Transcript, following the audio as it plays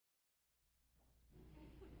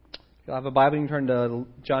You'll have a Bible, you can turn to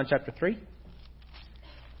John chapter 3.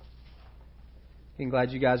 I'm glad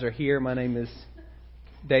you guys are here. My name is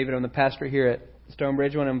David. I'm the pastor here at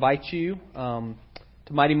StoneBridge. I want to invite you to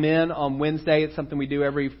Mighty Men on Wednesday. It's something we do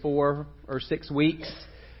every 4 or 6 weeks.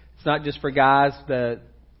 It's not just for guys. The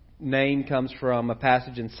name comes from a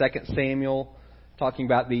passage in 2 Samuel talking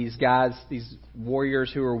about these guys, these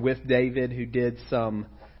warriors who were with David who did some,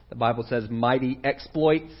 the Bible says, mighty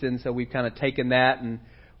exploits. And so we've kind of taken that, and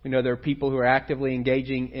we know there are people who are actively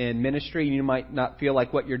engaging in ministry. You might not feel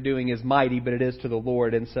like what you're doing is mighty, but it is to the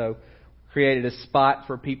Lord. And so created a spot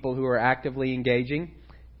for people who are actively engaging.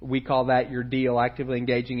 We call that your deal, actively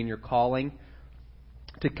engaging in your calling,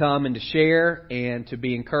 to come and to share and to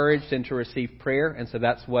be encouraged and to receive prayer. And so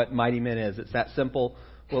that's what Mighty Men is. It's that simple.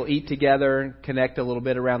 We'll eat together, connect a little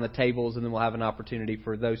bit around the tables, and then we'll have an opportunity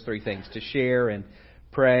for those 3 things: to share and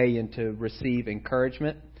pray and to receive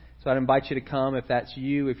encouragement. So I'd invite you to come if that's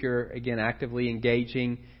you, if you're, again, actively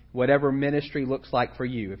engaging, whatever ministry looks like for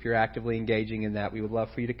you. If you're actively engaging in that, we would love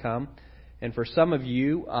for you to come. And for some of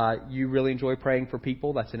you, you really enjoy praying for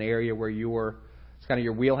people. That's an area where it's kind of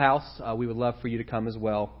your wheelhouse. We would love for you to come as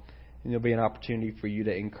well. And there'll be an opportunity for you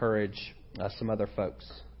to encourage some other folks.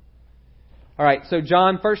 All right, so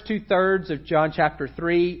John, first 2/3 of John chapter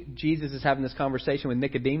 3, Jesus is having this conversation with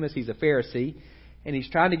Nicodemus. He's a Pharisee. And he's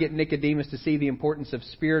trying to get Nicodemus to see the importance of a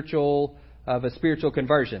spiritual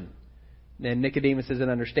conversion. And Nicodemus isn't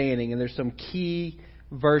understanding. And there's some key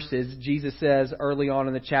verses. Jesus says early on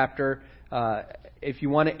in the chapter, if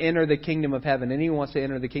you want to enter the kingdom of heaven, anyone who wants to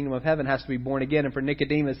enter the kingdom of heaven has to be born again. And for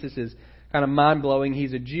Nicodemus, this is kind of mind-blowing.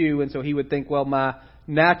 He's a Jew, and so he would think, well, my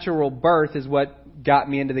natural birth is what got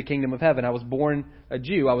me into the kingdom of heaven. I was born a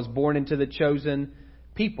Jew. I was born into the chosen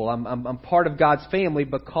people. I'm part of God's family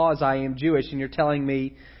because I am Jewish, and you're telling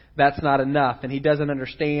me that's not enough. And he doesn't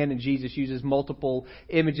understand, and Jesus uses multiple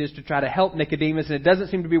images to try to help Nicodemus, and it doesn't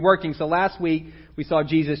seem to be working. So last week we saw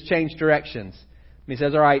Jesus change directions. And he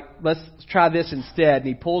says, all right, let's try this instead. And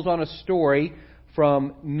he pulls on a story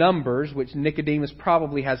from Numbers, which Nicodemus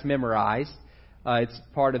probably has memorized. It's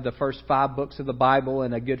part of the first 5 books of the Bible,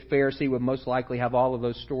 and a good Pharisee would most likely have all of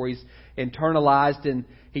those stories internalized. And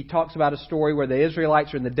he talks about a story where the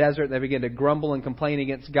Israelites are in the desert, and they begin to grumble and complain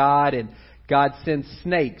against God, and God sends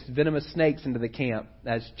snakes, venomous snakes, into the camp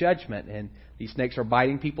as judgment. And these snakes are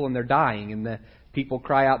biting people, and they're dying. And the people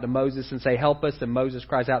cry out to Moses and say, help us. And Moses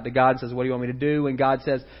cries out to God and says, what do you want me to do? And God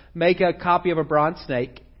says, make a copy of a bronze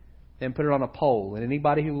snake and put it on a pole. And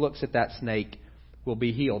anybody who looks at that snake will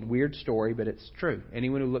be healed. Weird story, but it's true.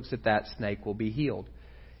 Anyone who looks at that snake will be healed.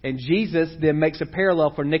 And Jesus then makes a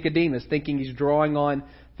parallel for Nicodemus, thinking he's drawing on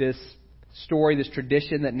this story, this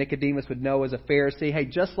tradition that Nicodemus would know as a Pharisee. Hey,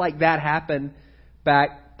 just like that happened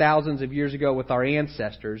back thousands of years ago with our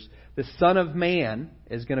ancestors, the Son of Man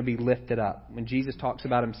is going to be lifted up. When Jesus talks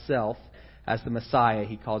about himself as the Messiah,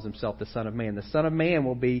 he calls himself the Son of Man. The Son of Man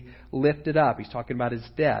will be lifted up. He's talking about his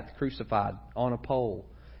death, crucified on a pole.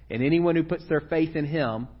 And anyone who puts their faith in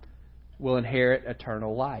him will inherit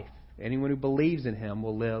eternal life. Anyone who believes in him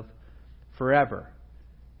will live forever.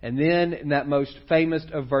 And then in that most famous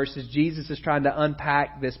of verses, Jesus is trying to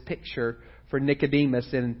unpack this picture for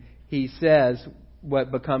Nicodemus. And he says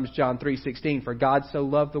what becomes John 3:16, for God so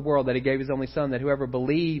loved the world that he gave his only Son, that whoever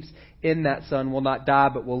believes in that Son will not die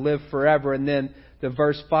but will live forever. And then the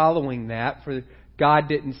verse following that, for God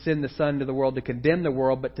didn't send the Son to the world to condemn the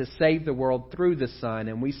world, but to save the world through the Son.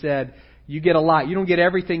 And we said, you get a lot. You don't get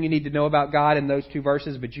everything you need to know about God in those 2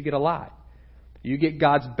 verses, but you get a lot. You get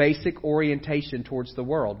God's basic orientation towards the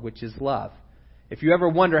world, which is love. If you ever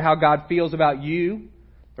wonder how God feels about you,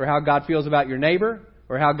 or how God feels about your neighbor,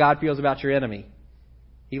 or how God feels about your enemy,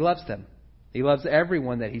 He loves them. He loves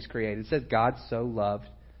everyone that He's created. It says God so loved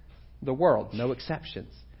the world, no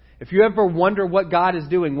exceptions. If you ever wonder what God is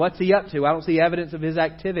doing, what's He up to? I don't see evidence of His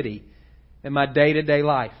activity in my day-to-day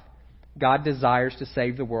life. God desires to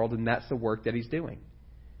save the world, and that's the work that He's doing.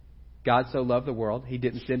 God so loved the world, He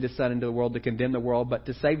didn't send His Son into the world to condemn the world, but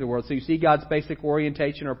to save the world. So you see God's basic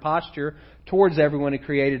orientation or posture towards everyone He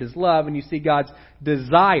created is love, and you see God's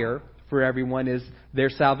desire for everyone is their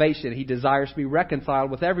salvation. He desires to be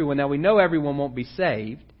reconciled with everyone. Now we know everyone won't be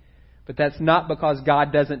saved, but that's not because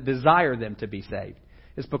God doesn't desire them to be saved.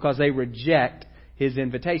 It's because they reject His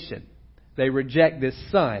invitation. They reject this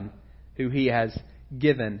Son who He has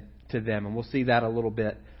given to them. And we'll see that a little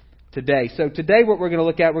bit today. So today what we're going to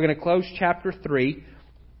look at, we're going to close chapter 3.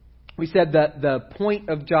 We said that the point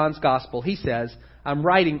of John's Gospel, he says, I'm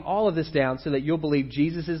writing all of this down so that you'll believe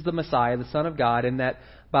Jesus is the Messiah, the Son of God, and that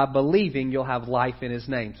by believing you'll have life in His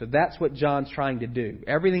name. So that's what John's trying to do.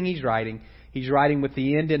 Everything he's writing with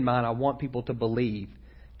the end in mind. I want people to believe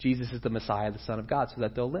Jesus is the Messiah, the Son of God, so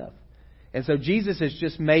that they'll live. And so Jesus has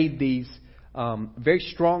just made these very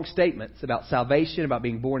strong statements about salvation, about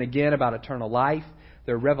being born again, about eternal life.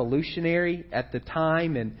 They're revolutionary at the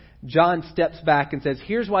time. And John steps back and says,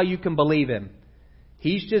 here's why you can believe him.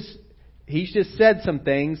 He's just said some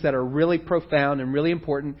things that are really profound and really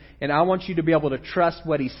important, and I want you to be able to trust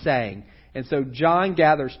what he's saying. And so John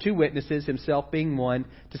gathers two witnesses, himself being one,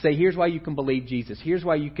 to say, here's why you can believe Jesus. Here's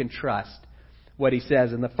why you can trust what he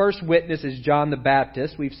says. And the first witness is John the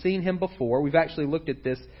Baptist. We've seen him before. We've actually looked at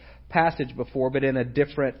this passage before, but in a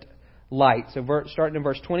different light. So starting in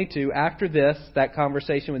verse 22, after this, that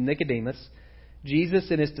conversation with Nicodemus, Jesus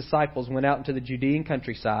and his disciples went out into the Judean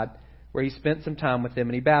countryside, where he spent some time with them,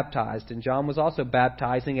 and he baptized. And John was also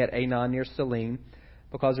baptizing at Aenon near Salim,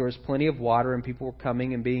 because there was plenty of water and people were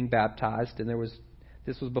coming and being baptized. And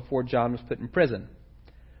this was before John was put in prison.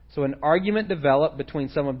 So an argument developed between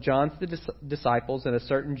some of John's disciples and a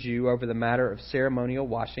certain Jew over the matter of ceremonial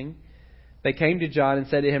washing. They came to John and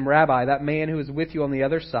said to him, Rabbi, that man who is with you on the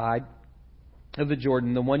other side of the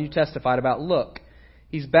Jordan, the one you testified about, look,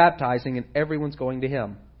 he's baptizing and everyone's going to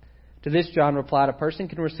him. To this John replied, a person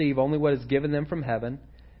can receive only what is given them from heaven.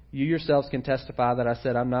 You yourselves can testify that I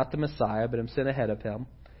said I'm not the Messiah, but am sent ahead of him.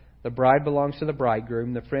 The bride belongs to the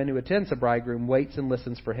bridegroom. The friend who attends the bridegroom waits and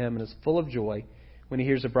listens for him and is full of joy when he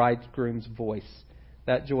hears the bridegroom's voice.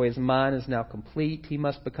 That joy is mine, is now complete. He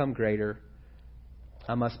must become greater.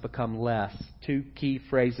 I must become less. Two key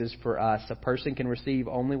phrases for us. A person can receive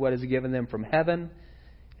only what is given them from heaven,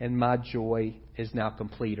 and my joy is now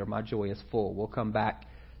complete, or my joy is full. We'll come back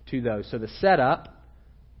to those. So the setup,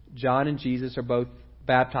 John and Jesus are both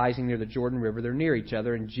baptizing near the Jordan River. They're near each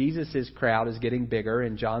other, and Jesus' crowd is getting bigger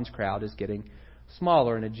and John's crowd is getting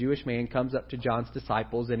smaller. And a Jewish man comes up to John's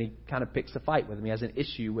disciples and he kind of picks a fight with them. He has an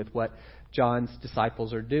issue with what John's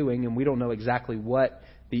disciples are doing, and we don't know exactly what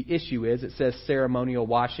the issue is. It says ceremonial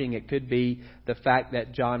washing. It could be the fact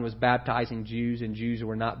that John was baptizing Jews and Jews who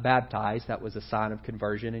were not baptized. That was a sign of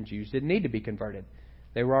conversion, and Jews didn't need to be converted.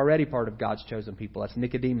 They were already part of God's chosen people. That's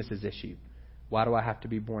Nicodemus' issue. Why do I have to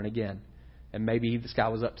be born again? And maybe this guy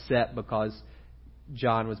was upset because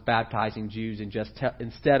John was baptizing Jews and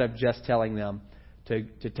instead of just telling them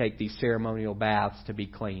to take these ceremonial baths to be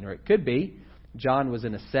clean. Or it could be John was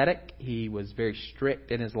an ascetic. He was very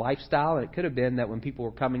strict in his lifestyle. And it could have been that when people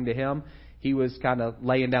were coming to him, he was kind of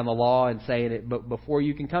laying down the law and saying, but before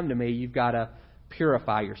you can come to me, you've got to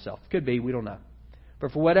purify yourself. Could be, we don't know.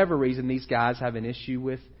 But for whatever reason, these guys have an issue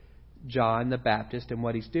with John the Baptist and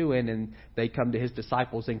what he's doing, and they come to his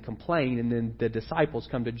disciples and complain, and then the disciples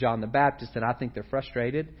come to John the Baptist, and I think they're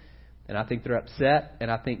frustrated, and I think they're upset, and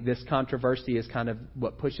I think this controversy is kind of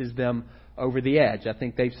what pushes them over the edge. I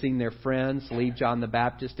think they've seen their friends leave John the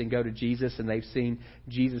Baptist and go to Jesus, and they've seen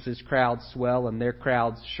Jesus' crowd swell and their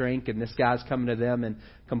crowds shrink, and this guy's coming to them and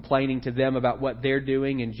complaining to them about what they're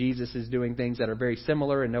doing, and Jesus is doing things that are very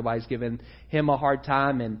similar, and nobody's giving him a hard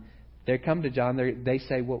time. And they come to John, they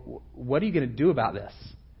say, what are you going to do about this?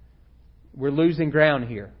 We're losing ground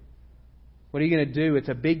here. What are you going to do? It's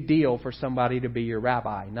a big deal for somebody to be your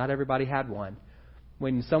rabbi. Not everybody had one.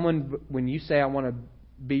 When you say, I want to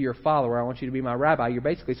be your follower, I want you to be my rabbi, you're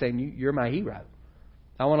basically saying, you're my hero.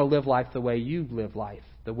 I want to live life the way you live life.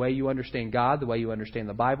 The way you understand God, the way you understand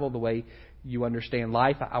the Bible, the way you understand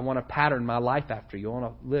life. I want to pattern my life after you. I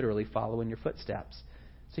want to literally follow in your footsteps.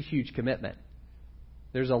 It's a huge commitment.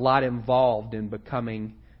 There's a lot involved in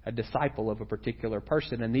becoming a disciple of a particular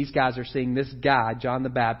person. And these guys are seeing this guy, John the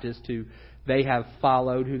Baptist, who they have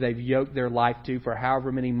followed, who they've yoked their life to for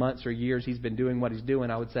however many months or years he's been doing what he's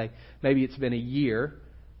doing. I would say maybe it's been a year.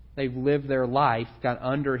 They've lived their life, got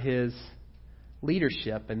under his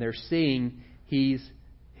leadership, and they're seeing his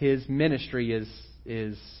ministry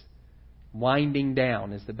is winding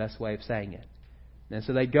down, is the best way of saying it. And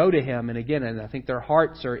so they go to him, and again, and I think their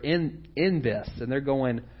hearts are in this, and they're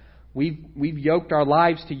going, we've yoked our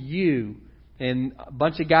lives to you, and a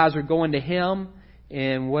bunch of guys are going to him,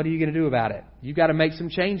 and what are you going to do about it? You've got to make some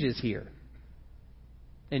changes here.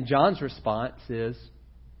 And John's response is,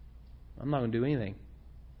 I'm not going to do anything.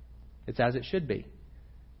 It's as it should be.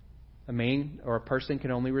 A man or a person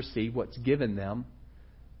can only receive what's given them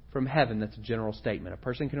from heaven. That's a general statement. A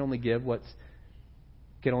person can only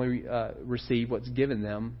receive what's given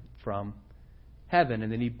them from heaven.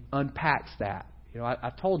 And then he unpacks that.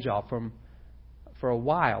 I told y'all for a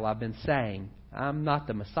while I've been saying, I'm not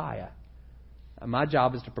the Messiah. My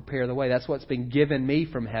job is to prepare the way. That's what's been given me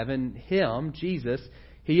from heaven. Him, Jesus,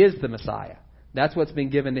 He is the Messiah. That's what's been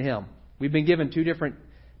given to Him. We've been given two different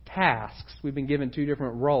tasks. We've been given two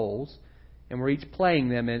different roles, and we're each playing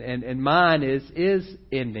them. And mine is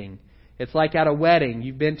ending. It's like at a wedding.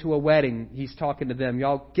 You've been to a wedding. He's talking to them.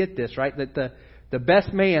 Y'all get this, right? That the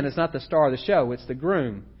best man is not the star of the show. It's the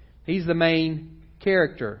groom. He's the main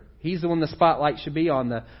character. He's the one the spotlight should be on.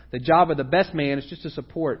 The job of the best man is just to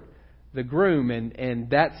support the groom. And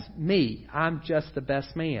that's me. I'm just the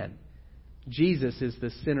best man. Jesus is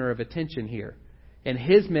the center of attention here. And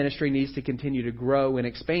His ministry needs to continue to grow and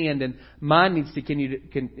expand, and mine needs to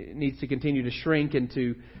continue to shrink and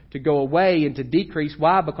to go away and to decrease.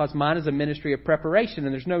 Why? Because mine is a ministry of preparation,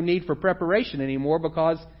 and there's no need for preparation anymore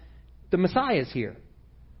because the Messiah is here.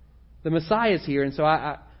 The Messiah is here, and so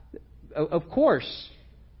I of course,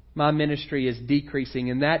 my ministry is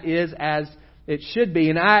decreasing, and that is as it should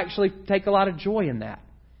be. And I actually take a lot of joy in that.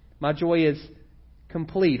 My joy is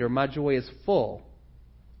complete, or my joy is full,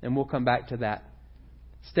 and we'll come back to that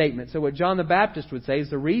statement. So what John the Baptist would say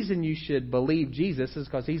is the reason you should believe Jesus is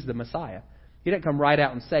because He's the Messiah. He didn't come right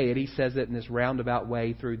out and say it. He says it in this roundabout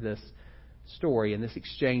way through this story and this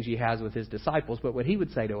exchange He has with His disciples. But what He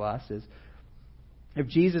would say to us is, if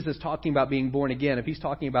Jesus is talking about being born again, if He's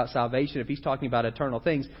talking about salvation, if He's talking about eternal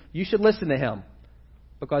things, you should listen to Him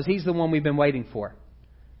because He's the one we've been waiting for.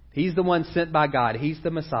 He's the one sent by God. He's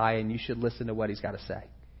the Messiah, and you should listen to what He's got to say.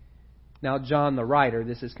 Now, John the writer,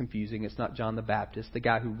 this is confusing. It's not John the Baptist, the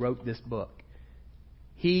guy who wrote this book.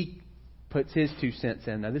 He puts his 2 cents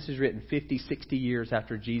in. Now, this is written 50, 60 years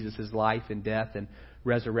after Jesus' life and death and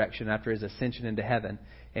resurrection, after His ascension into heaven.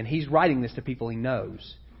 And he's writing this to people he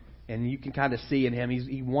knows. And you can kind of see in him,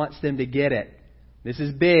 he wants them to get it. This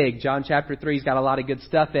is big. John chapter 3's got a lot of good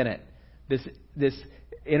stuff in it. This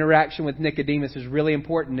interaction with Nicodemus is really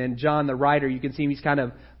important. And John, the writer, you can see him, he's kind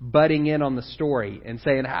of butting in on the story and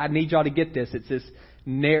saying, I need y'all to get this. It's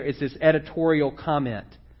this editorial comment.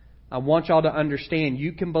 I want y'all to understand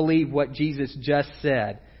you can believe what Jesus just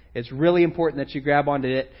said. It's really important that you grab onto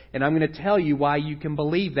it. And I'm going to tell you why you can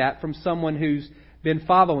believe that from someone who's been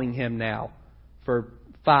following Him now for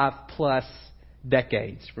 5+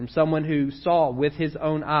 decades. From someone who saw with his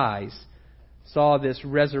own eyes, saw this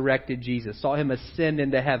resurrected Jesus, saw Him ascend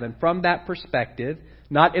into heaven. From that perspective,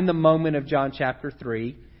 not in the moment of John chapter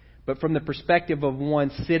 3, but from the perspective of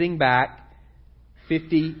one sitting back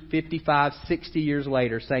 50, 55, 60 years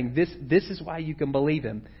later saying, this is why you can believe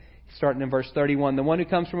Him. Starting in verse 31, the one who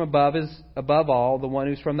comes from above is above all. The one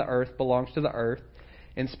who's from the earth belongs to the earth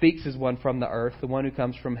and speaks as one from the earth. The one who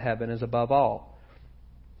comes from heaven is above all.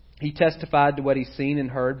 He testified to what he's seen and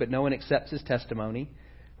heard, but no one accepts his testimony.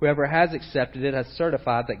 Whoever has accepted it has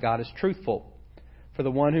certified that God is truthful. For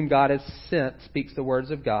the one whom God has sent speaks the words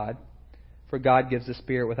of God. For God gives the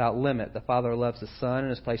Spirit without limit. The Father loves the Son and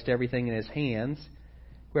has placed everything in His hands.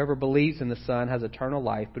 Whoever believes in the Son has eternal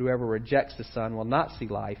life, but whoever rejects the Son will not see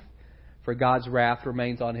life, for God's wrath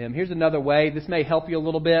remains on him. Here's another way. This may help you a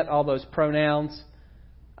little bit. All those pronouns.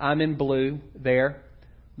 I'm in blue there.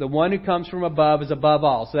 The one who comes from above is above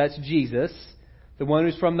all. So that's Jesus. The one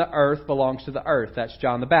who's from the earth belongs to the earth. That's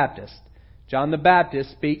John the Baptist. John the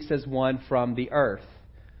Baptist speaks as one from the earth.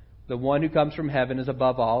 The one who comes from heaven is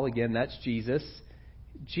above all. Again, that's Jesus.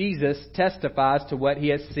 Jesus testifies to what He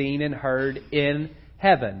has seen and heard in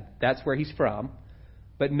heaven. That's where He's from.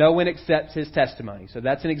 But no one accepts His testimony. So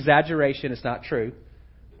that's an exaggeration. It's not true.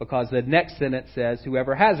 Because the next sentence says,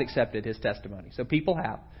 whoever has accepted His testimony. So people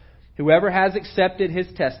have. Whoever has accepted His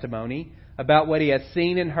testimony about what he has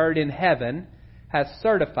seen and heard in heaven has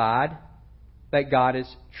certified that God is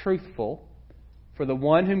truthful. For the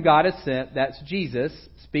one whom God has sent, that's Jesus,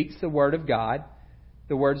 speaks the word of God,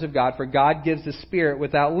 the words of God. For God gives the Spirit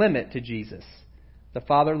without limit to Jesus. The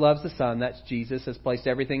Father loves the Son, that's Jesus, has placed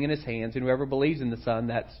everything in His hands. And whoever believes in the Son,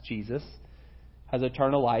 that's Jesus, has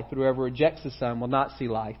eternal life. But whoever rejects the Son will not see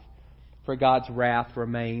life, for God's wrath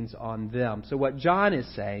remains on them. So what John is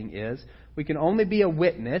saying is, we can only be a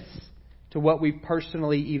witness to what we've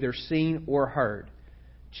personally either seen or heard.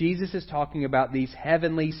 Jesus is talking about these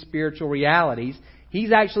heavenly spiritual realities.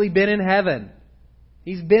 He's actually been in heaven.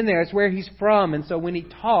 He's been there. It's where He's from. And so when He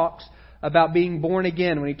talks about being born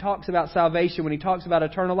again, when He talks about salvation, when He talks about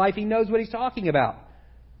eternal life, He knows what He's talking about.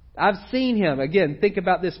 I've seen Him. Again, think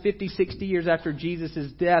about this 50, 60 years after Jesus'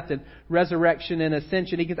 death and resurrection and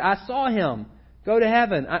ascension. He goes, I saw Him go to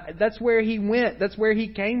heaven. That's where He went. That's where He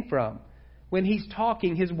came from. When He's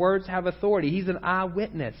talking, His words have authority. He's an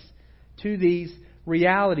eyewitness to these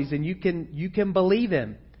realities, and you can believe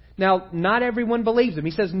Him. Now, not everyone believes Him.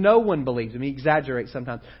 He says no one believes Him. He exaggerates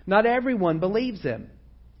sometimes. Not everyone believes Him.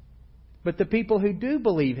 But the people who do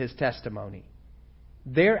believe His testimony,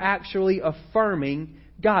 they're actually affirming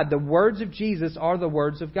God. The words of Jesus are the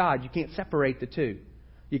words of God. You can't separate the two.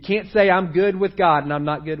 You can't say I'm good with God and I'm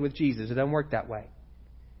not good with Jesus. It doesn't work that way.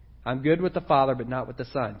 I'm good with the Father, but not with the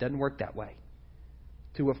Son. It doesn't work that way.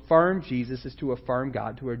 To affirm Jesus is to affirm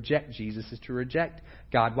God. To reject Jesus is to reject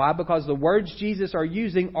God. Why? Because the words Jesus are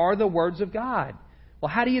using are the words of God. Well,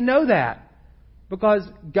 how do you know that? Because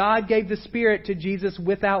God gave the Spirit to Jesus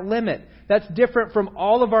without limit. That's different from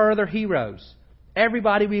all of our other heroes.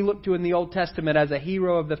 Everybody we look to in the Old Testament as a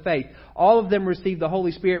hero of the faith, all of them received the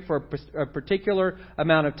Holy Spirit for a particular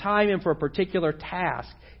amount of time and for a particular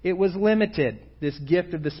task. It was limited, this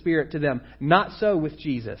gift of the Spirit to them. Not so with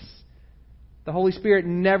Jesus. The Holy Spirit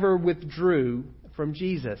never withdrew from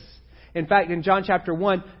Jesus. In fact, in John chapter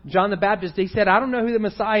 1, John the Baptist, he said, I don't know who the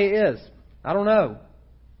Messiah is. I don't know.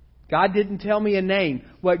 God didn't tell me a name.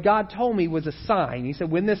 What God told me was a sign. He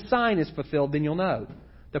said, when this sign is fulfilled, then you'll know.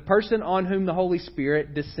 The person on whom the Holy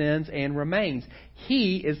Spirit descends and remains.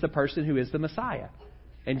 He is the person who is the Messiah.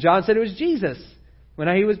 And John said it was Jesus.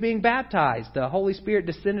 When he was being baptized, the Holy Spirit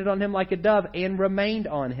descended on him like a dove and remained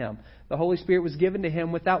on him. The Holy Spirit was given to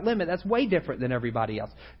him without limit. That's way different than everybody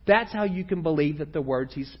else. That's how you can believe that the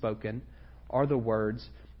words he's spoken are the words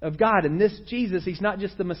of God. And this Jesus, he's not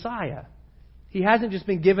just the Messiah. He hasn't just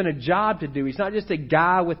been given a job to do. He's not just a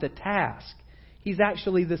guy with a task. He's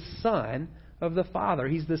actually the Son of the Father.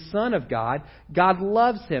 He's the Son of God. God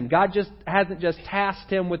loves him. God hasn't just tasked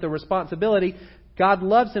him with a responsibility. God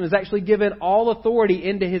loves him. Has actually given all authority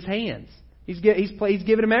into his hands. He's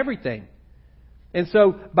given him everything. And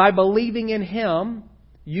so by believing in him,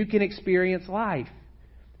 you can experience life.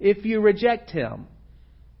 If you reject him,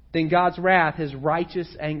 then God's wrath, his righteous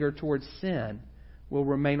anger towards sin, will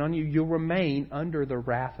remain on you. You'll remain under the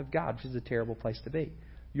wrath of God, which is a terrible place to be.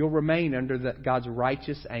 You'll remain under God's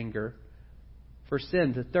righteous anger for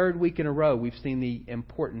sin. The third week in a row, we've seen the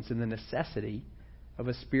importance and the necessity of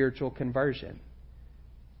a spiritual conversion.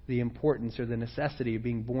 The importance or the necessity of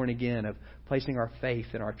being born again, of placing our faith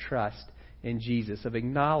and our trust in Jesus, of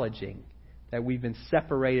acknowledging that we've been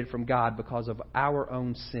separated from God because of our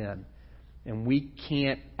own sin. And we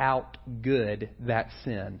can't outgood that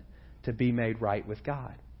sin to be made right with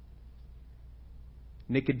God.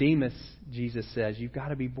 Nicodemus, Jesus says, you've got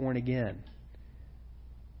to be born again.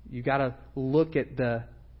 You've got to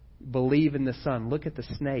believe in the Son. Look at the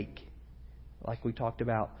snake, like we talked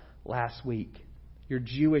about last week. Your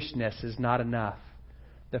Jewishness is not enough.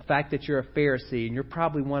 The fact that you're a Pharisee and you're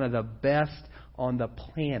probably one of the best on the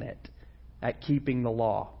planet at keeping the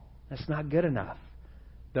law, that's not good enough.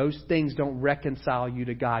 Those things don't reconcile you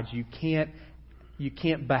to God. You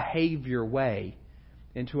can't behave your way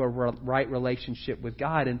into a right relationship with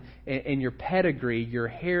God. And your pedigree, your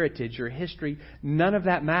heritage, your history, none of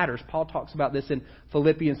that matters. Paul talks about this in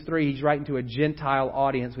Philippians 3. He's writing to a Gentile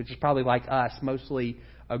audience, which is probably like us, mostly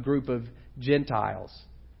a group of Gentiles.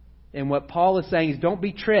 And what Paul is saying is don't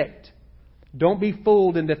be tricked. Don't be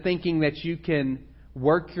fooled into thinking that you can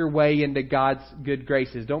work your way into God's good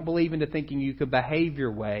graces. Don't believe into thinking you could behave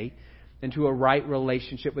your way into a right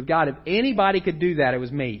relationship with God. If anybody could do that, it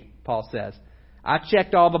was me, Paul says. I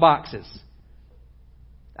checked all the boxes.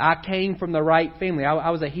 I came from the right family. I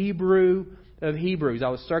was a Hebrew of Hebrews. I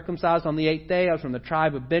was circumcised on the 8th day. I was from the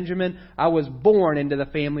tribe of Benjamin. I was born into the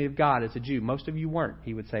family of God as a Jew. Most of you weren't,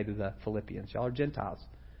 he would say to the Philippians. Y'all are Gentiles.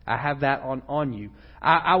 I have that on you.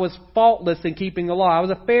 I was faultless in keeping the law. I was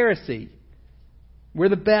a Pharisee. We're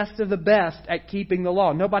the best of the best at keeping the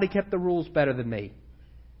law. Nobody kept the rules better than me.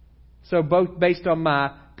 So both based on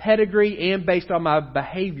my pedigree and based on my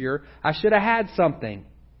behavior, I should have had something.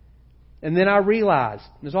 And then I realized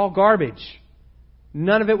it was all garbage.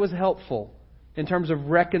 None of it was helpful in terms of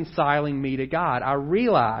reconciling me to God. I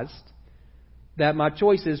realized that my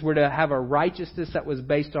choices were to have a righteousness that was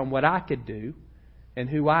based on what I could do and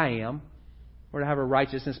who I am, or to have a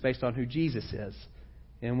righteousness based on who Jesus is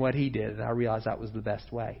and what He did. And I realized that was the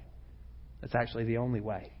best way. That's actually the only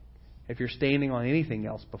way. If you're standing on anything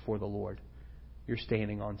else before the Lord, you're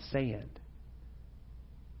standing on sand.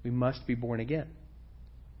 We must be born again.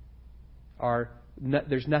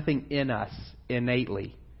 There's nothing in us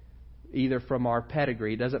innately, either from our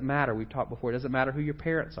pedigree. It doesn't matter. We've talked before. It doesn't matter who your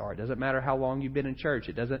parents are. It doesn't matter how long you've been in church.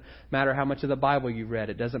 It doesn't matter how much of the Bible you've read.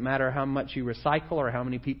 It doesn't matter how much you recycle or how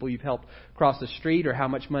many people you've helped cross the street or how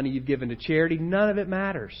much money you've given to charity. None of it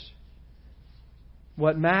matters.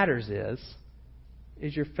 What matters is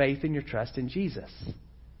your faith and your trust in Jesus.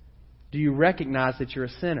 Do you recognize that you're a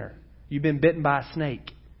sinner? You've been bitten by a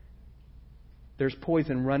snake. There's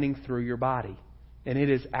poison running through your body, and it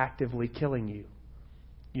is actively killing you.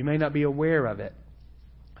 You may not be aware of it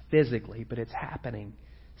physically, but it's happening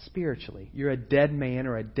spiritually. You're a dead man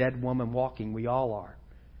or a dead woman walking. We all are.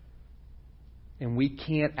 And we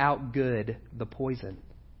can't outgood the poison.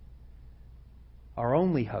 Our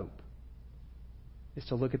only hope is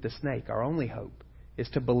to look at the snake. Our only hope is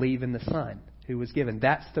to believe in the Son who was given.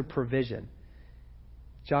 That's the provision.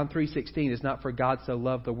 John 3:16 is not for God so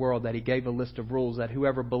loved the world that He gave a list of rules that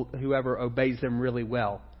whoever obeys them really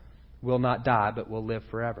well will not die but will live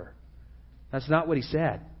forever. That's not what He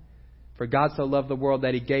said. For God so loved the world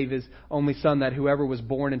that He gave His only Son, that whoever was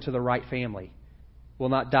born into the right family will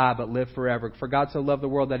not die but live forever. For God so loved the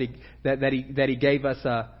world that He gave us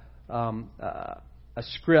a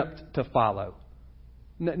script to follow.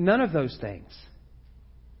 None of those things.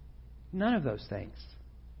 None of those things.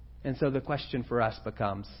 And so the question for us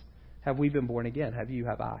becomes, have we been born again? Have you?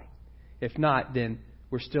 Have I? If not, then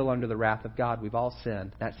we're still under the wrath of God. We've all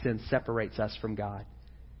sinned. That sin separates us from God.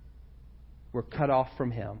 We're cut off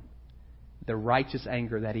from Him. The righteous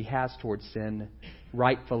anger that He has towards sin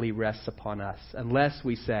rightfully rests upon us. Unless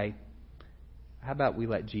we say, how about we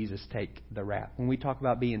let Jesus take the wrath? When we talk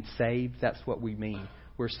about being saved, that's what we mean.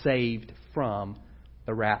 We're saved from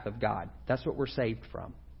the wrath of God. That's what we're saved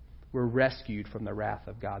from. We're rescued from the wrath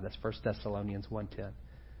of God. That's 1 Thessalonians 1:10.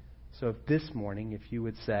 So if this morning, if you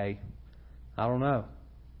would say, I don't know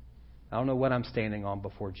what I'm standing on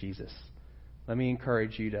before Jesus, let me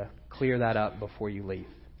encourage you to clear that up before you leave.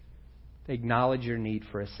 Acknowledge your need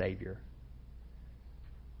for a Savior.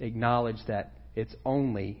 Acknowledge that it's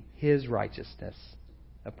only His righteousness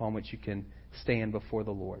upon which you can stand before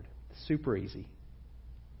the Lord. Super easy.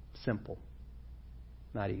 Simple.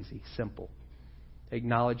 Not easy. Simple.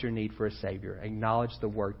 Acknowledge your need for a Savior. Acknowledge the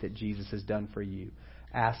work that Jesus has done for you.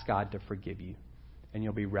 Ask God to forgive you, and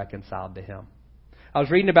you'll be reconciled to Him. I was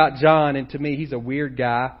reading about John, and to me, he's a weird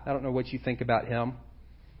guy. I don't know what you think about him.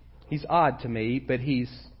 He's odd to me, but he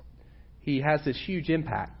has this huge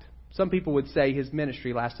impact. Some people would say his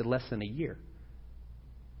ministry lasted less than a year.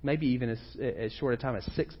 Maybe even as short a time as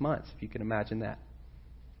 6 months, if you can imagine that.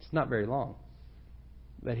 It's not very long.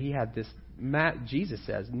 But he had this, Jesus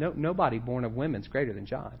says, nobody born of women is greater than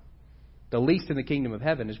John. The least in the kingdom of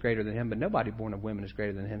heaven is greater than him, but nobody born of women is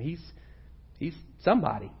greater than him. He's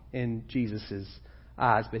somebody in Jesus'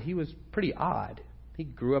 eyes, but he was pretty odd. He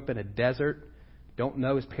grew up in a desert. Don't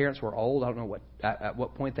know, his parents were old. I don't know at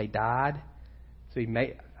what point they died. So he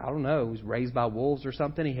was raised by wolves or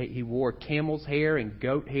something. He wore camel's hair and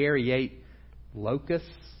goat hair. He ate locusts.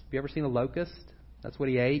 Have you ever seen a locust? That's what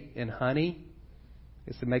he ate, and honey.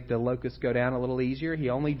 It's to make the locusts go down a little easier. He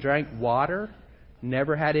only drank water.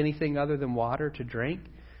 Never had anything other than water to drink.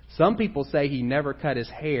 Some people say he never cut his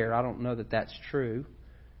hair. I don't know that that's true.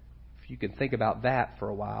 If you can think about that for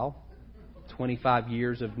a while. 25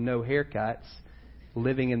 years of no haircuts.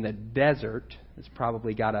 Living in the desert. It's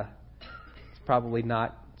probably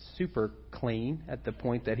not super clean at the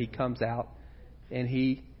point that he comes out and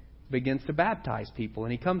he begins to baptize people.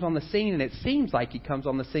 And he comes on the scene, and it seems like he comes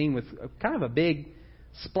on the scene with kind of a big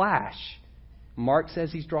splash. Mark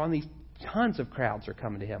says he's drawing these tons of crowds are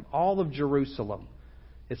coming to him. All of Jerusalem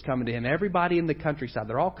is coming to him. Everybody in the countryside,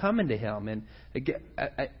 they're all coming to him. And again,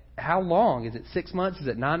 how long? Is it 6 months? Is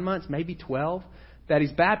it 9 months? Maybe 12? That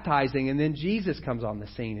he's baptizing, and then Jesus comes on the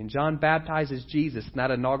scene, and John baptizes Jesus, and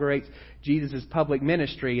that inaugurates Jesus' public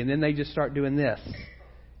ministry, and then they just start doing this,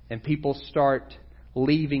 and people start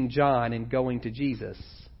leaving John and going to Jesus,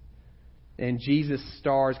 and Jesus'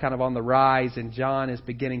 star is kind of on the rise, and John is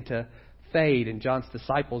beginning to fade, and John's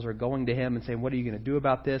disciples are going to him and saying, what are you going to do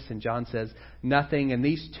about this? And John says, nothing. And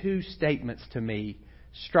these two statements to me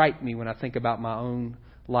strike me when I think about my own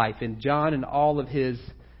life. And John and all of his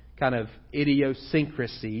kind of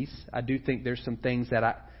idiosyncrasies, I do think there's some things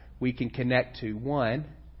that we can connect to. One,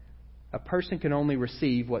 a person can only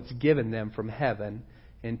receive what's given them from heaven.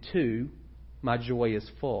 And two, my joy is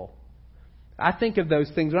full. I think of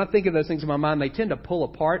those things. When I think of those things in my mind, they tend to pull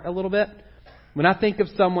apart a little bit. When I think of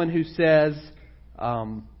someone who says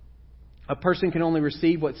a person can only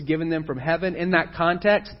receive what's given them from heaven, in that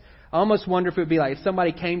context, I almost wonder if it would be like if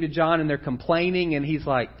somebody came to John and they're complaining and he's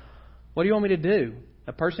like, what do you want me to do?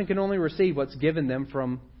 A person can only receive what's given them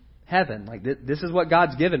from heaven. Like, this is what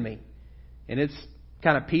God's given me. And it's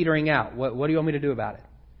kind of petering out. What do you want me to do about it?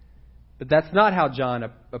 But that's not how John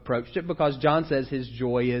approached it, because John says his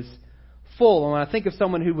joy is full. And when I think of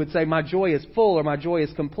someone who would say my joy is full or my joy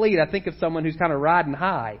is complete, I think of someone who's kind of riding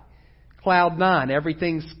high. Cloud 9,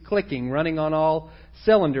 everything's clicking, running on all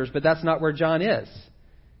cylinders. But that's not where John is.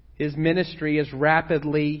 His ministry is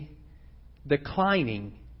rapidly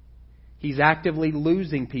declining. He's actively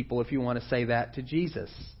losing people, if you want to say that, to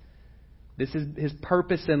Jesus. This is his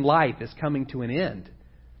purpose in life is coming to an end.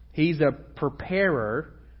 He's a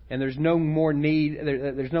preparer, and there's no more need.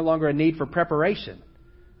 There's no longer a need for preparation,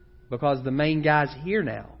 because the main guy's here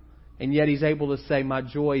now. And yet he's able to say, my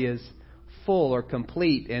joy is full or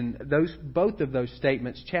complete? And both of those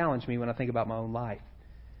statements challenge me when I think about my own life.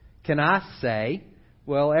 Can I say,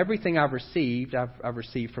 well, everything I've received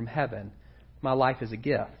from heaven. My life is a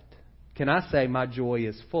gift. Can I say my joy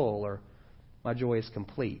is full or my joy is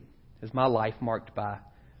complete? Is my life marked by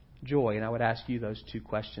joy? And I would ask you those two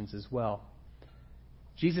questions as well.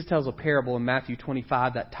 Jesus tells a parable in Matthew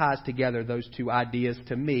 25 that ties together those two ideas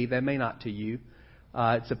to me. They may not to you.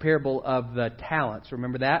 It's a parable of the talents.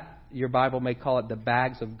 Remember that? Your Bible may call it the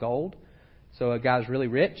bags of gold. So a guy's really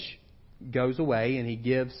rich, goes away, and he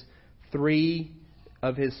gives 3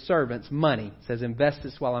 of his servants money. Says, invest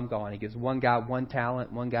this while I'm gone. He gives one guy 1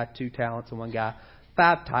 talent, one guy 2 talents, and one guy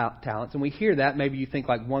 5 talents. And we hear that. Maybe you think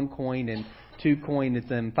like 1 coin and 2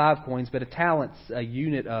 coins and 5 coins, but a talent's a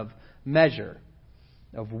unit of measure,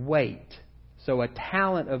 of weight. So a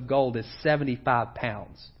talent of gold is 75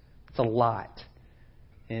 pounds. It's a lot.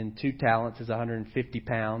 And 2 talents is 150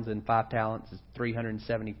 pounds, and 5 talents is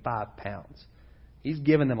 375 pounds. He's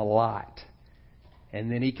given them a lot. And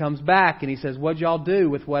then he comes back and he says, what'd y'all do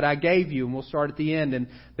with what I gave you? And we'll start at the end. And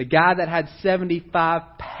the guy that had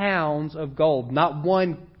 75 pounds of gold, not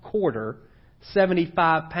 1 quarter,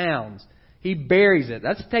 75 pounds. He buries it.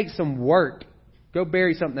 That takes some work. Go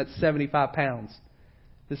bury something that's 75 pounds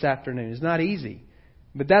this afternoon. It's not easy.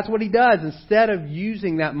 But that's what he does. Instead of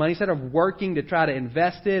using that money, instead of working to try to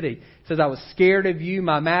invest it, he says, I was scared of you,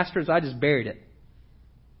 my masters, I just buried it.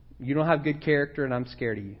 You don't have good character and I'm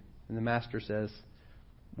scared of you. And the master says,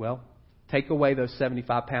 well, take away those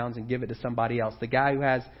 75 pounds and give it to somebody else. The guy who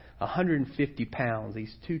has 150 pounds,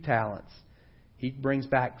 these 2 talents, he brings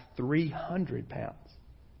back 300 pounds,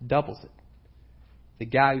 doubles it. The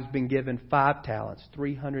guy who's been given 5 talents,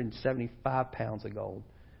 375 pounds of gold,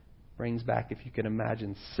 brings back, if you can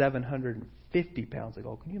imagine, 750 pounds of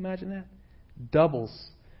gold. Can you imagine that? Doubles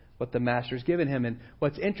what the master's given him. And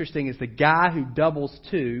what's interesting is the guy who doubles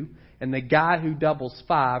 2 and the guy who doubles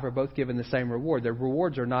 5 are both given the same reward. Their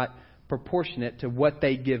rewards are not proportionate to what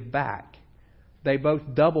they give back. They both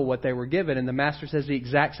double what they were given. And the master says the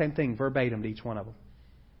exact same thing verbatim to each one of them.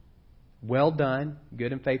 Well done,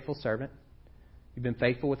 good and faithful servant. You've been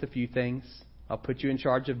faithful with a few things. I'll put you in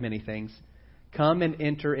charge of many things. Come and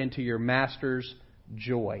enter into your master's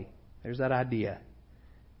joy. There's that idea.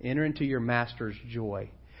 Enter into your master's joy.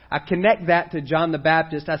 I connect that to John the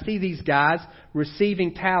Baptist. I see these guys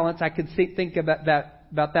receiving talents. I could think about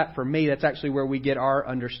that for me. That's actually where we get our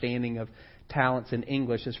understanding of talents in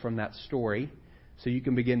English, is from that story. So you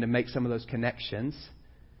can begin to make some of those connections.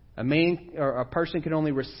 A man or a person can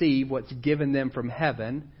only receive what's given them from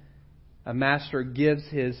heaven. A master gives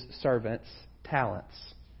his servants talents.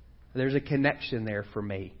 There's a connection there for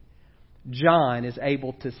me. John is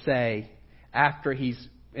able to say, after he's,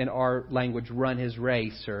 in our language, run his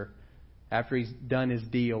race, or after he's done his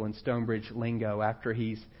deal in StoneBridge lingo, after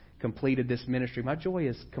he's completed this ministry, my joy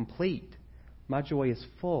is complete. My joy is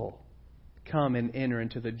full. Come and enter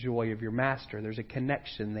into the joy of your master. There's a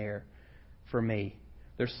connection there for me.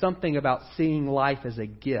 There's something about seeing life as a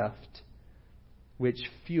gift which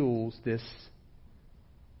fuels this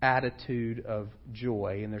attitude of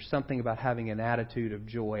joy. And there's something about having an attitude of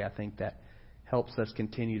joy, I think, that helps us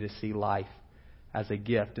continue to see life as a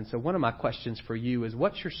gift. And so one of my questions for you is,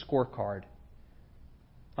 what's your scorecard?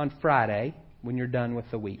 On Friday, when you're done with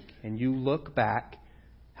the week, and you look back,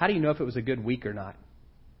 how do you know if it was a good week or not?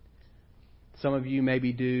 Some of you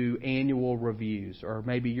maybe do annual reviews, or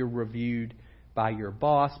maybe you're reviewed by your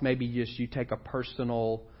boss. Maybe just you take a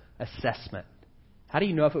personal assessment. How do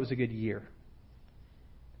you know if it was a good year?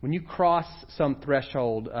 When you cross some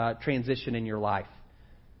threshold, transition in your life,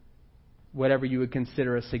 whatever you would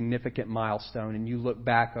consider a significant milestone, and you look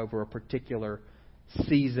back over a particular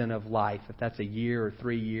season of life, if that's a year or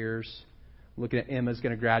 3 years, looking at Emma's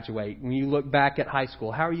going to graduate. When you look back at high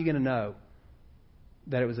school, how are you going to know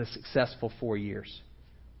that it was a successful 4 years?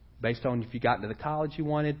 Based on if you got into the college you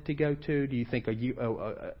wanted to go to? Do you think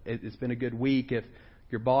it's been a good week if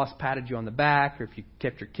your boss patted you on the back, or if you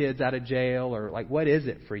kept your kids out of jail, or like, what is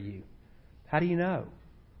it for you? How do you know?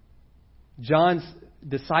 John's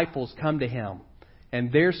disciples come to him,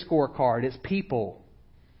 and their scorecard is people.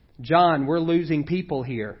 John, we're losing people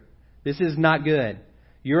here. This is not good.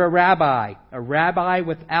 You're a rabbi. A rabbi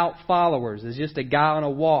without followers is just a guy on a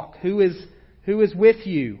walk. Who is with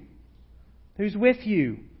you? Who's with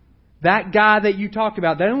you? That guy that you talked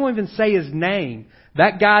about. They don't even say his name.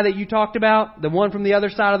 That guy that you talked about, the one from the other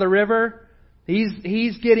side of the river,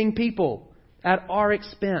 he's getting people at our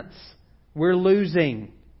expense. We're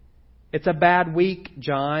losing. It's a bad week,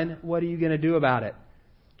 John. What are you going to do about it?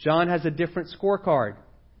 John has a different scorecard.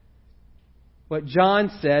 What John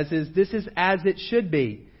says is, this is as it should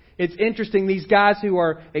be. It's interesting, these guys who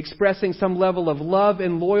are expressing some level of love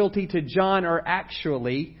and loyalty to John are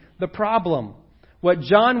actually the problem. What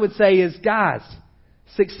John would say is, guys,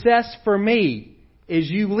 success for me is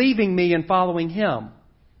you leaving me and following Him.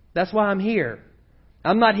 That's why I'm here.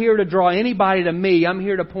 I'm not here to draw anybody to me. I'm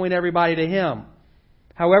here to point everybody to Him.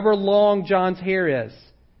 However long John's hair is,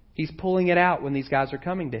 he's pulling it out when these guys are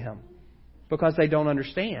coming to him because they don't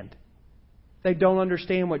understand. They don't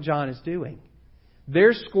understand what John is doing.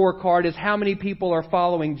 Their scorecard is how many people are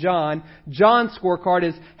following John. John's scorecard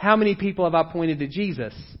is how many people have I pointed to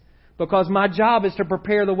Jesus. Because my job is to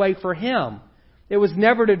prepare the way for Him. It was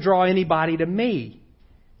never to draw anybody to me.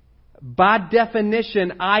 By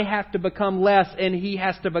definition, I have to become less and He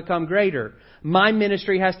has to become greater. My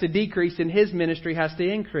ministry has to decrease and His ministry has to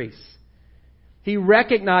increase. He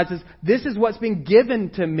recognizes this is what's been given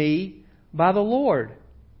to me by the Lord.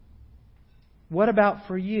 What about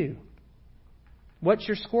for you? What's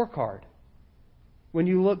your scorecard? When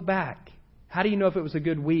you look back, how do you know if it was a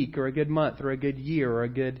good week or a good month or a good year or a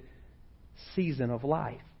good season of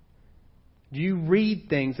life? Do you read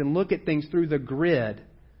things and look at things through the grid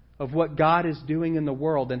of what God is doing in the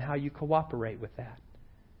world and how you cooperate with that?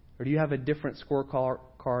 Or do you have a different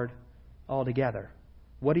scorecard altogether?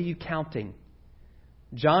 What are you counting?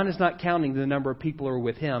 John is not counting the number of people who are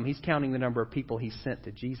with him. He's counting the number of people he sent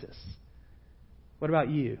to Jesus. What about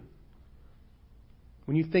you?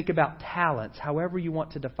 When you think about talents, however you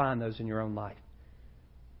want to define those in your own life,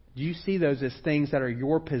 do you see those as things that are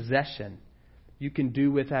your possession you can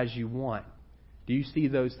do with as you want? Do you see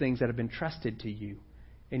those things that have been trusted to you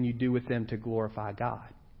and you do with them to glorify God?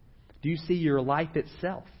 Do you see your life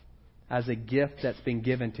itself as a gift that's been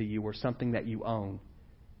given to you or something that you own?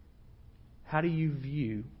 How do you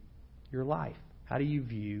view your life? How do you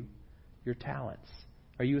view your talents?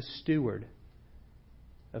 Are you a steward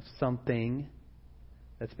of something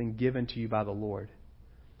that's been given to you by the Lord?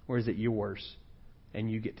 Or is it yours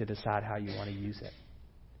and you get to decide how you want to use it?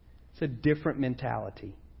 It's a different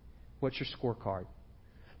mentality. What's your scorecard?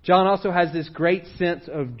 John also has this great sense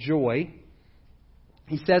of joy.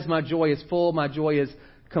 He says, my joy is full, my joy is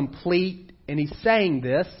complete. And he's saying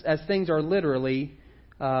this as things are literally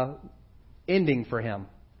ending for him.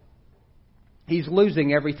 He's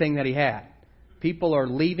losing everything that he had. People are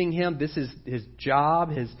leaving him. This is his job,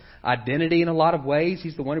 his identity in a lot of ways.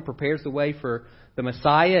 He's the one who prepares the way for the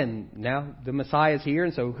Messiah, and now the Messiah is here.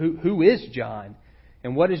 And so who is John?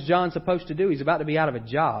 And what is John supposed to do? He's about to be out of a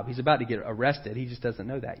job. He's about to get arrested. He just doesn't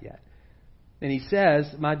know that yet. And he says,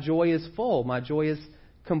 my joy is full. My joy is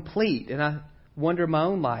complete. And I wonder my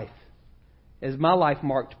own life. Is my life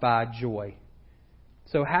marked by joy?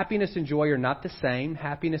 So happiness and joy are not the same.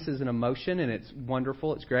 Happiness is an emotion and it's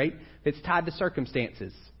wonderful. It's great. It's tied to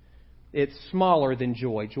circumstances. It's smaller than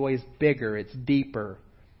joy. Joy is bigger. It's deeper.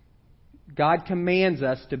 God commands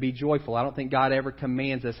us to be joyful. I don't think God ever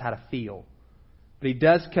commands us how to feel. But He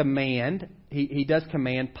does command, He does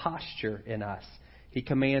command posture in us. He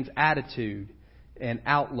commands attitude and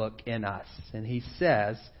outlook in us. And He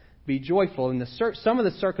says, be joyful. And some of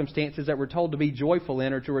the circumstances that we're told to be joyful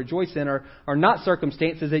in or to rejoice in are not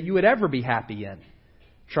circumstances that you would ever be happy in.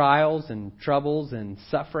 Trials and troubles and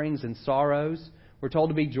sufferings and sorrows. We're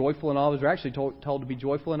told to be joyful in all. We're actually told to be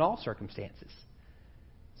joyful in all circumstances.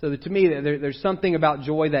 So that to me, there's something about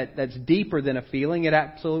joy that's deeper than a feeling. It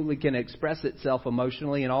absolutely can express itself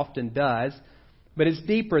emotionally and often does. But it's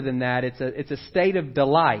deeper than that. It's a state of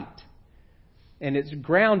delight. And it's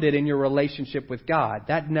grounded in your relationship with God.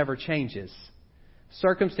 That never changes.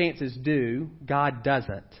 Circumstances do. God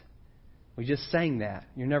doesn't. We just sang that.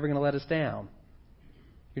 You're never going to let us down.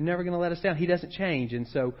 You're never going to let us down. He doesn't change. And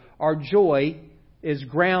so our joy is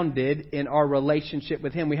grounded in our relationship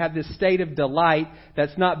with Him. We have this state of delight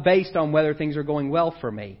that's not based on whether things are going well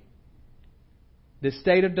for me. This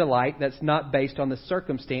state of delight that's not based on the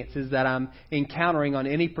circumstances that I'm encountering on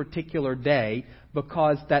any particular day,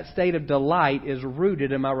 because that state of delight is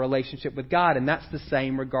rooted in my relationship with God. And that's the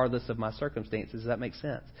same regardless of my circumstances. Does that make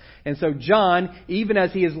sense? And so John, even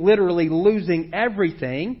as he is literally losing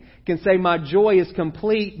everything, can say, my joy is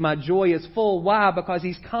complete, my joy is full. Why? Because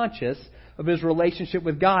he's conscious of his relationship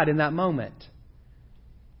with God in that moment.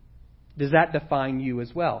 Does that define you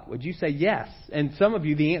as well? Would you say yes? And some of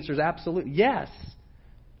you, the answer is absolutely yes.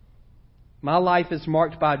 My life is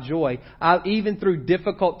marked by joy. Even through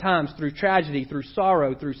difficult times, through tragedy, through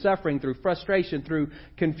sorrow, through suffering, through frustration, through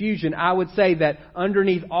confusion, I would say that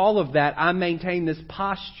underneath all of that, I maintain this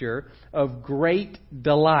posture of great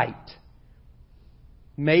delight.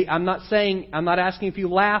 I'm not asking if you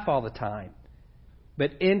laugh all the time,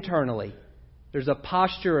 but internally, there's a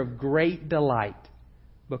posture of great delight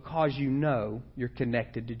because you know you're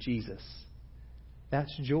connected to Jesus.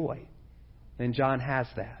 That's joy. And John has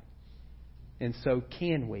that. And so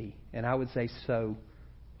can we. And I would say so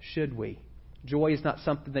should we. Joy is not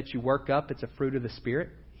something that you work up. It's a fruit of the Spirit.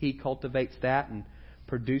 He cultivates that and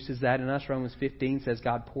produces that in us. Romans 15 says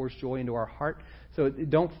God pours joy into our heart. So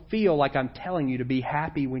don't feel like I'm telling you to be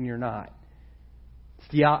happy when you're not.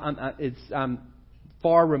 I'm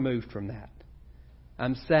far removed from that.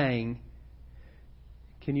 I'm saying,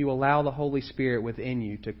 can you allow the Holy Spirit within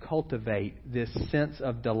you to cultivate this sense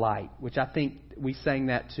of delight, which I think we sang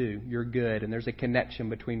that too. You're good. And there's a connection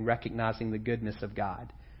between recognizing the goodness of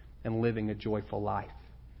God and living a joyful life.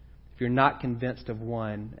 If you're not convinced of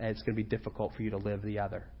one, it's going to be difficult for you to live the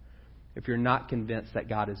other. If you're not convinced that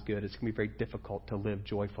God is good, it's going to be very difficult to live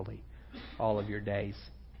joyfully all of your days.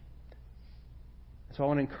 So I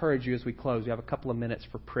want to encourage you as we close. We have a couple of minutes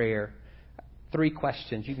for prayer. 3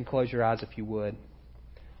 questions. You can close your eyes if you would.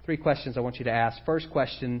 3 questions I want you to ask. First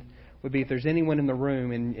question would be if there's anyone in the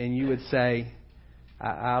room and you would say,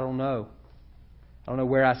 I don't know. I don't know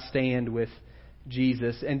where I stand with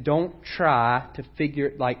Jesus. And don't try to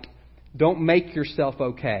don't make yourself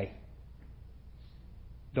okay.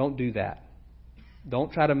 Don't do that.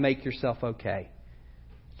 Don't try to make yourself okay.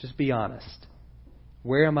 Just be honest.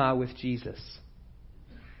 Where am I with Jesus?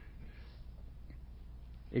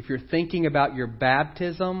 If you're thinking about your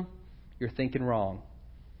baptism, you're thinking wrong.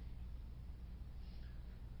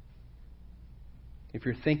 If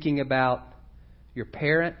you're thinking about your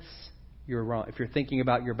parents, you're wrong. If you're thinking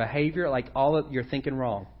about your behavior, you're thinking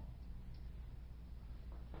wrong.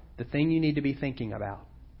 The thing you need to be thinking about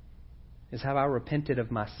is, have I repented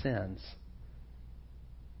of my sins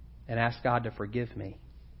and asked God to forgive me?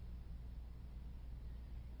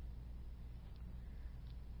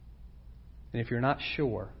 And if you're not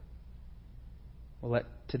sure, well, let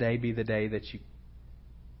today be the day that you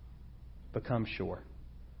become sure.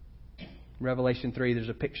 In Revelation 3, there's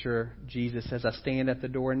a picture. Jesus says, I stand at the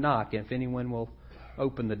door and knock. And if anyone will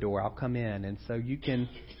open the door, I'll come in. And so you can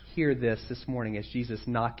hear this morning as Jesus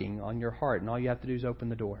knocking on your heart. And all you have to do is open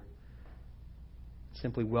the door.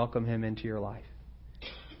 Simply welcome Him into your life.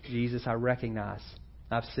 Jesus, I recognize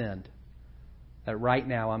I've sinned. That right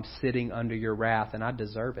now I'm sitting under your wrath and I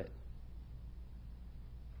deserve it.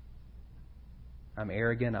 I'm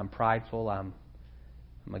arrogant, I'm prideful, I'm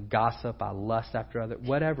a gossip, I lust after others.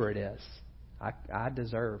 Whatever it is, I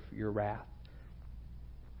deserve your wrath.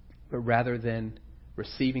 But rather than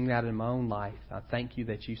receiving that in my own life, I thank you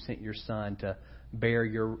that you sent your Son to bear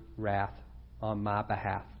your wrath on my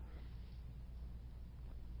behalf.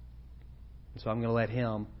 So I'm going to let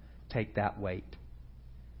Him take that weight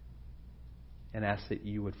and ask that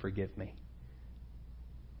you would forgive me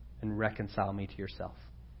and reconcile me to yourself.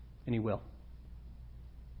 And He will.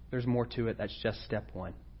 There's more to it. That's just step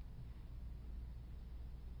 1.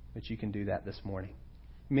 But you can do that this morning.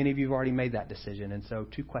 Many of you have already made that decision. And so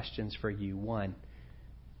 2 questions for you. 1,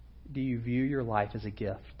 do you view your life as a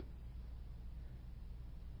gift?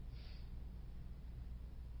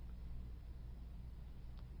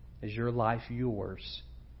 Is your life yours?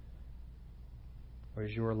 Or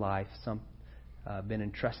is your life been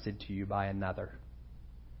entrusted to you by another?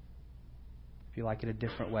 If you like it a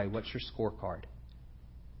different way, what's your scorecard?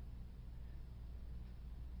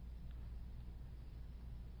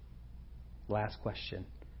 Last question.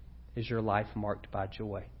 Is your life marked by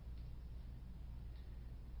joy?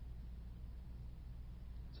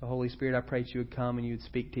 So Holy Spirit, I pray that you would come and you would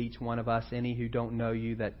speak to each one of us. Any who don't know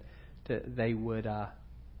you, that they would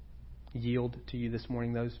yield to you this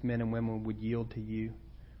morning. Those men and women would yield to you.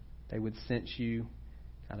 They would sense you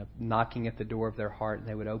kind of knocking at the door of their heart, and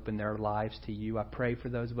they would open their lives to you. I pray for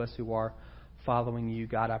those of us who are following you.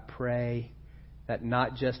 God, I pray that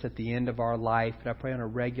not just at the end of our life, but I pray on a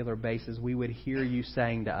regular basis, we would hear you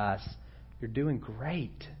saying to us, you're doing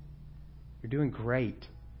great. You're doing great.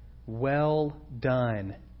 Well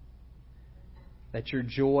done. That your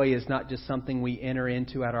joy is not just something we enter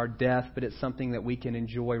into at our death, but it's something that we can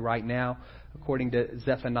enjoy right now. According to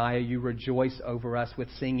Zephaniah, you rejoice over us with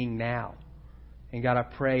singing now. And God, I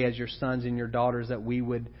pray as your sons and your daughters that we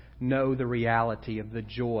would know the reality of the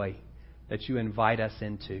joy that you invite us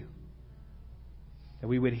into. That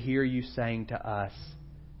we would hear you saying to us,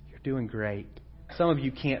 you're doing great. Some of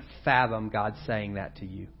you can't fathom God saying that to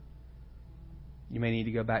you. You may need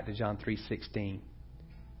to go back to John 3:16.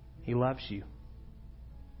 He loves you.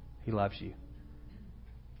 He loves you.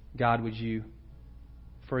 God, would you,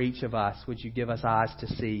 for each of us, would you give us eyes to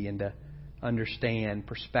see and to understand,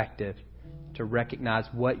 perspective, to recognize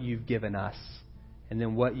what you've given us, and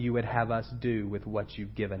then what you would have us do with what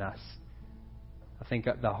you've given us. I think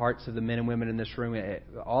the hearts of the men and women in this room,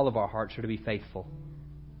 all of our hearts are to be faithful.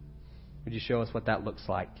 Would you show us what that looks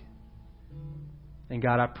like? And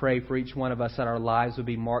God, I pray for each one of us that our lives would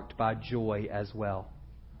be marked by joy as well.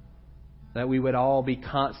 That we would all be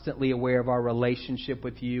constantly aware of our relationship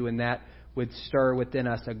with you, and that would stir within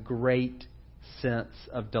us a great sense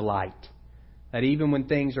of delight. That even when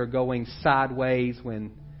things are going sideways,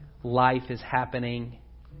 when life is happening,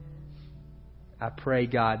 I pray,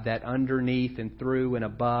 God, that underneath and through and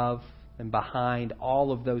above and behind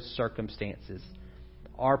all of those circumstances,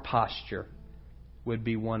 our posture would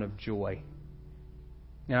be one of joy.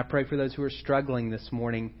 And I pray for those who are struggling this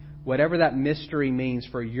morning, whatever that mystery means,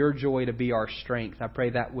 for your joy to be our strength. I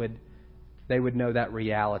pray that they would know that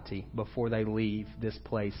reality before they leave this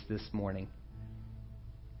place this morning.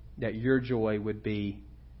 That your joy would be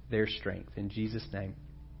their strength. In Jesus' name,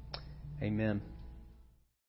 amen.